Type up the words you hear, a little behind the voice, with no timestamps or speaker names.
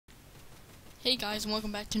Hey guys, and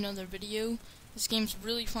welcome back to another video. This game's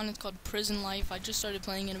really fun. It's called Prison Life. I just started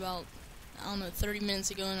playing it about, 30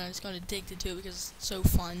 minutes ago, and I just got addicted to it because it's so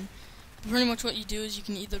fun. Pretty much what you do is you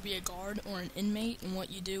can either be a guard or an inmate, and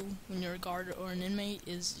what you do when you're a guard or an inmate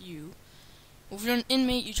is if you're an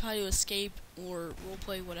inmate, you try to escape or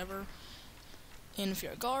roleplay, whatever. And if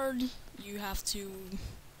you're a guard, you have to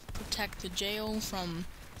protect the jail from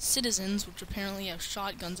citizens, which apparently have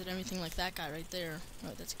shotguns and everything, like that guy right there.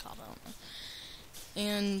 Oh, that's a cop, I don't know.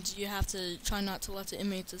 And you have to try not to let the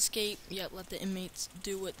inmates escape, yet let the inmates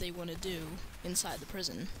do what they want to do inside the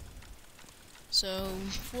prison. So,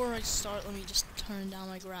 before I start, let me just turn down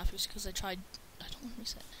my graphics, because I don't want to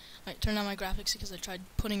reset. Alright, turn down my graphics because I tried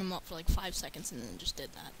putting them up for like 5 seconds and then just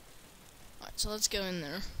did that. Alright, so let's go in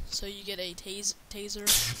there. So you get a taser,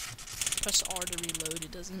 press R to reload,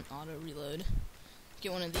 it doesn't auto-reload.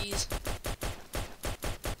 Get one of these.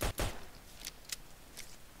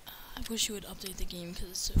 I wish you would update the game because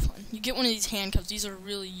it's so fun. You get one of these handcuffs. These are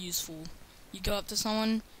really useful. You go up to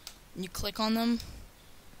someone and you click on them.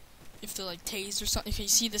 If they're like tased or something. If you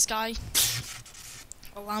see this guy,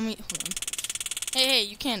 allow me. Hold on. Hey,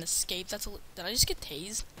 you can't escape. Did I just get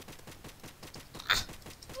tased?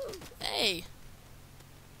 Hey.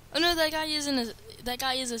 Oh no, that guy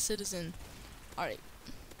is a citizen. All right.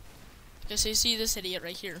 Okay, so you see this idiot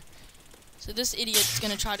right here. So this idiot's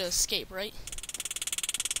gonna try to escape, right?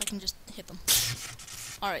 I can just hit them.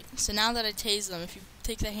 Alright, so now that I tase them, if you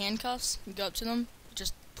take the handcuffs and go up to them, it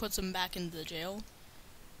just puts them back into the jail.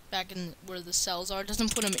 Back in where the cells are. It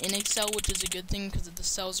doesn't put them in a cell, which is a good thing, because if the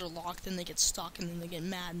cells are locked, then they get stuck and then they get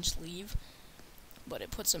mad and just leave. But it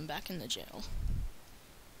puts them back in the jail,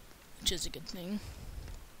 which is a good thing.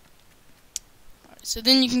 Alright, so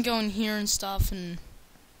then you can go in here and stuff and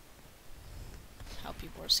how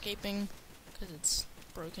people are escaping, because it's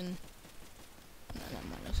broken. No, never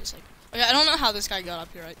mind, I was just like, okay, I don't know how this guy got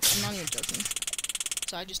up here, I'm not even joking.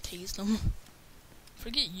 So I just tased him.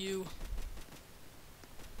 Forget you.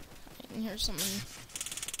 Right, and here's something.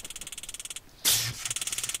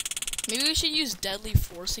 Maybe we should use deadly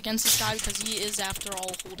force against this guy, because he is, after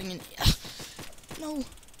all, holding an... No!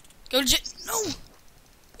 Go to jail! No!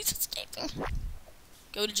 He's escaping!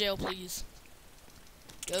 Go to jail, please.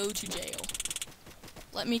 Go to jail.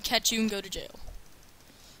 Let me catch you and go to jail.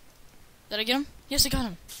 Did I get him? Yes, I got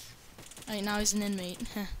him. Alright, now he's an inmate.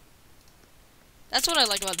 That's what I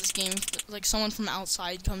like about this game. If, like, someone from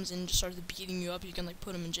outside comes in and just starts beating you up, you can, like,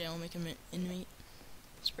 put him in jail and make him an inmate.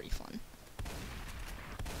 It's pretty fun.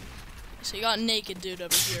 So you got a naked dude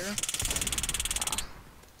over here.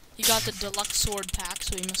 He got the deluxe sword pack,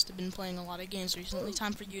 so he must have been playing a lot of games recently.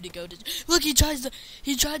 Time for you to go to... Look, he tried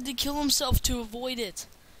to kill himself to avoid it.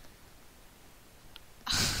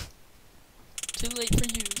 Too late for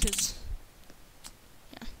you, because...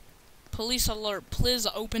 Police alert, please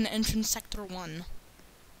open entrance sector 1.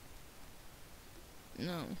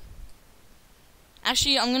 No.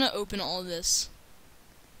 Actually, I'm gonna open all this.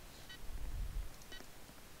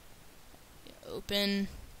 Yeah, open.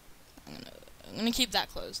 I'm gonna keep that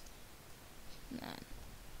closed. That.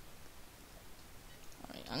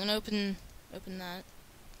 Alright, I'm gonna open that.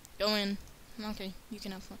 Go in. Okay, you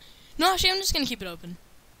can have fun. No, actually, I'm just gonna keep it open.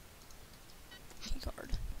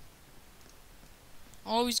 Keycard.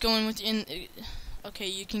 Always going with okay,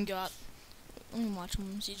 you can go out. Let me watch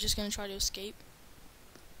him. Is he just gonna try to escape?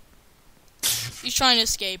 He's trying to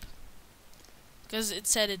escape. Because it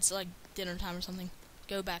said it's like dinner time or something.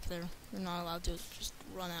 Go back there. You're not allowed to just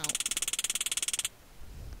run out.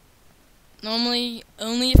 Normally,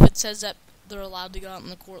 only if it says that they're allowed to go out in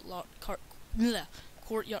the courtyard.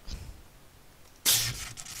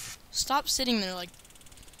 Stop sitting there like...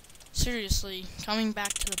 Seriously, coming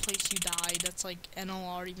back to the place you died, that's like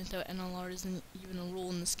NLR, even though NLR isn't even a rule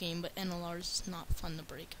in this game, but NLR is not fun to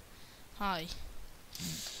break. Hi.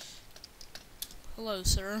 Hello,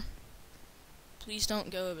 sir. Please don't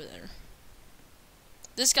go over there.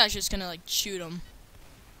 This guy's just gonna, like, shoot him.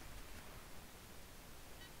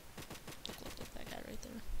 Look, that guy right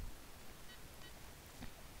there.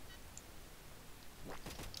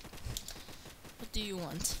 What do you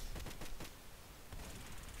want?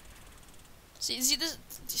 See this?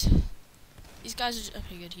 These guys are just,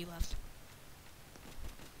 okay, good, he left.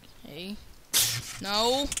 Okay.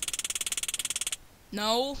 No.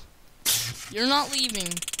 No. You're not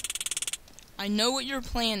leaving. I know what your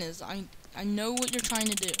plan is. I know what you're trying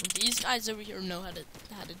to do. These guys over here know how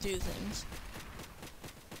to do things.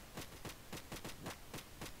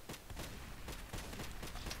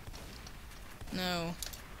 No.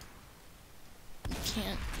 You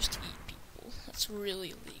can't just eat people. That's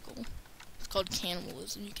really illegal. Called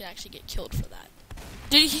cannibalism. You can actually get killed for that.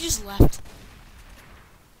 Dude, he just left.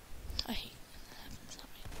 I hate when that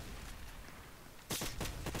happens.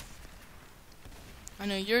 I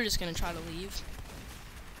know you're just gonna try to leave.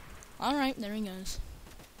 Alright, there he goes.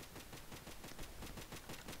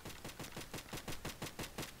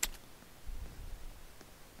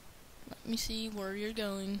 Let me see where you're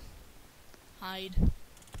going. Hide.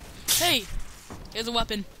 Hey! Here's a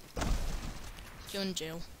weapon. Go in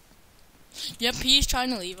jail. Yep, he's trying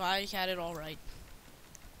to leave. I had it all right.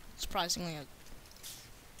 Surprisingly,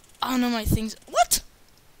 oh no, my things. What?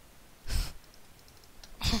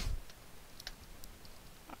 Alright.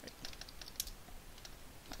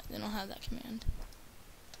 They don't have that command.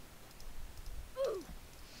 What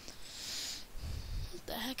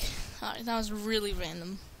the heck? Alright, that was really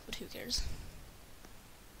random, but who cares?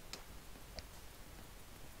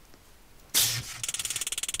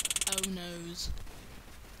 Oh noes.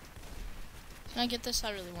 Can I get this?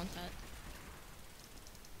 I really want that.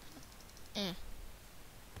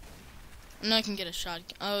 And I can get a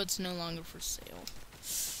shotgun. Oh, it's no longer for sale.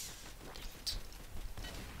 Dang it.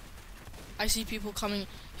 I see people coming.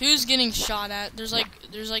 Who's getting shot at? There's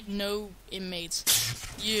like no inmates.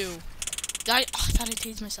 You. I thought I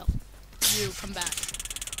tased myself. You, come back.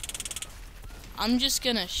 I'm just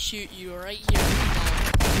gonna shoot you right here.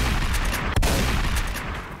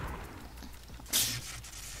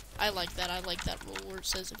 I like that. I like that rule where it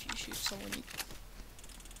says if you shoot someone, you...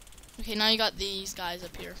 Okay, now you got these guys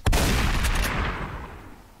up here.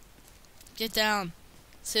 Get down.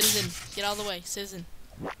 Citizen, get out of the way. Citizen.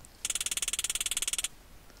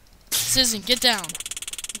 Citizen, get down.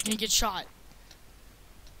 You're gonna get shot.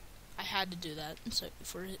 I had to do that. So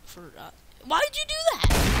why did you do that?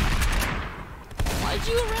 Why did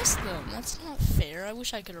you arrest them? That's not fair. I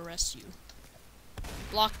wish I could arrest you.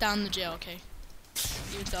 Lock down the jail, okay?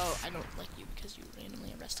 Even though I don't like you because you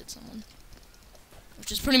randomly arrested someone.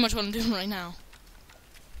 Which is pretty much what I'm doing right now.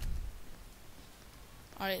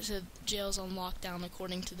 Alright, so jail's on lockdown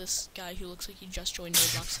according to this guy who looks like he just joined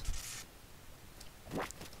Roblox. But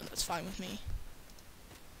that's fine with me.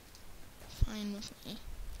 Fine with me.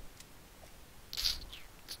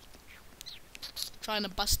 Trying to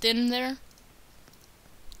bust in there?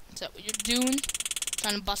 Is that what you're doing?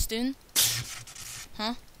 Trying to bust in?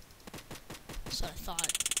 Huh? That's what I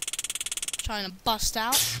thought. Trying to bust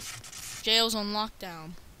out? Jail's on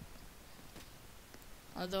lockdown.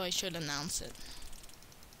 Although I should announce it.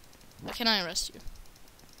 How can I arrest you?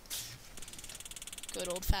 Good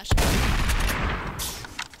old fashioned.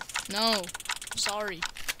 No. Sorry.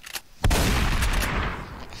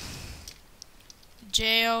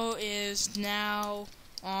 Jail is now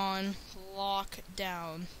on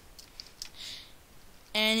lockdown.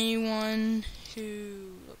 Anyone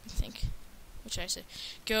who, let me think, what should I say,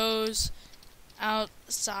 goes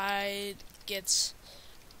outside gets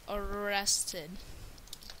arrested.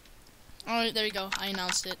 Alright, there you go. I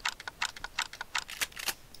announced it.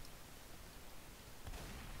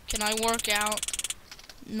 Can I work out?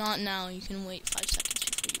 Not now. You can wait 5 seconds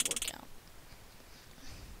before you work out.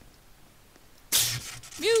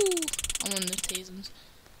 Phew! I'm on the tasers.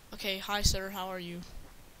 Okay, hi sir, how are you?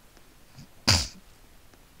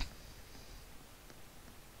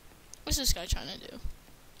 What's this guy trying to do?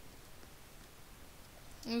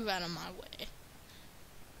 Move out of my way.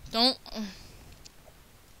 Don't...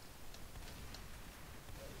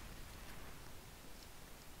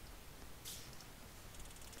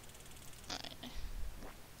 Alright.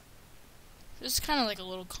 This is kind of like a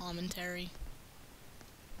little commentary.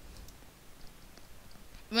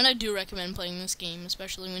 I mean, I do recommend playing this game,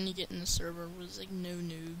 especially when you get in the server where there's like no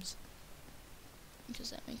noobs.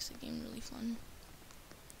 Because that makes the game really fun.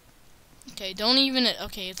 Okay, don't even...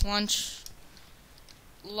 Okay, it's lunch.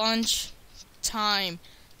 Lunch time.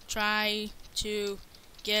 Try to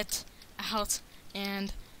get out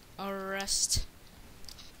and arrest.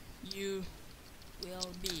 You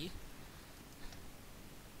will be.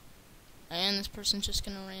 And this person's just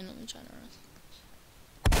gonna randomly try to arrest.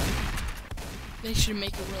 They should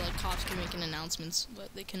make it where like cops can make an announcements,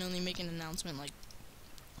 but they can only make an announcement like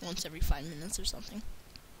once every 5 minutes or something.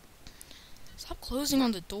 Stop closing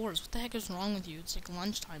on the doors. What the heck is wrong with you? It's like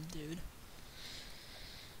lunchtime, dude.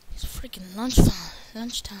 It's freaking lunchtime.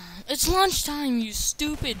 It's lunchtime, you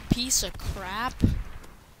stupid piece of crap.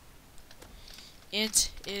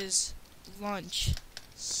 It is lunch.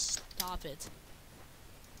 Stop it.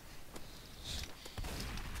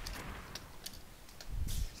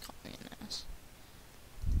 Call me an ass.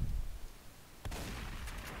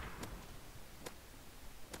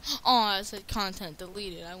 Oh, I said content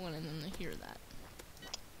deleted. I wanted them to hear that.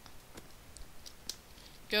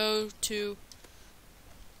 Go to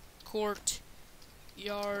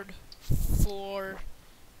courtyard for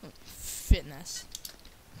fitness.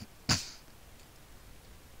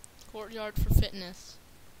 Courtyard for fitness.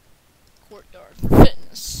 Courtyard for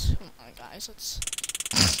fitness. Come on, guys, let's.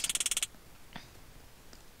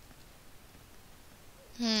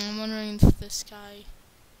 I'm wondering if this guy.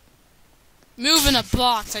 Move in a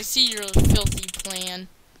box. I see your filthy plan.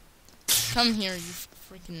 Come here, you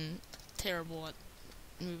freaking terrible at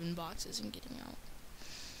moving boxes and getting out.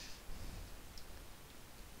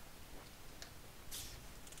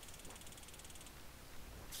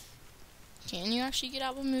 Can you actually get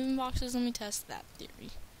out with moving boxes? Let me test that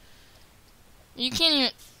theory. You can't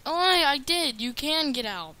even. Oh, I did. You can get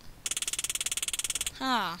out.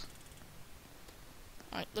 Ha.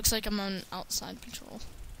 Alright, looks like I'm on outside patrol.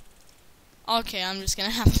 Okay, I'm just gonna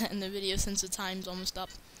have to end the video since the time's almost up.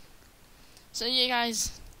 So yeah,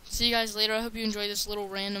 guys, see you guys later. I hope you enjoyed this little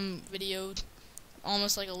random video,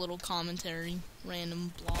 almost like a little commentary,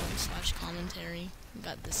 random blog / commentary. We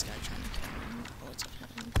got this guy trying to kill me. Oh, it's okay.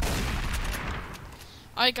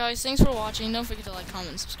 Alright, guys, thanks for watching. Don't forget to like, comment,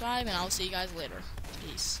 and subscribe, and I'll see you guys later.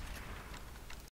 Peace.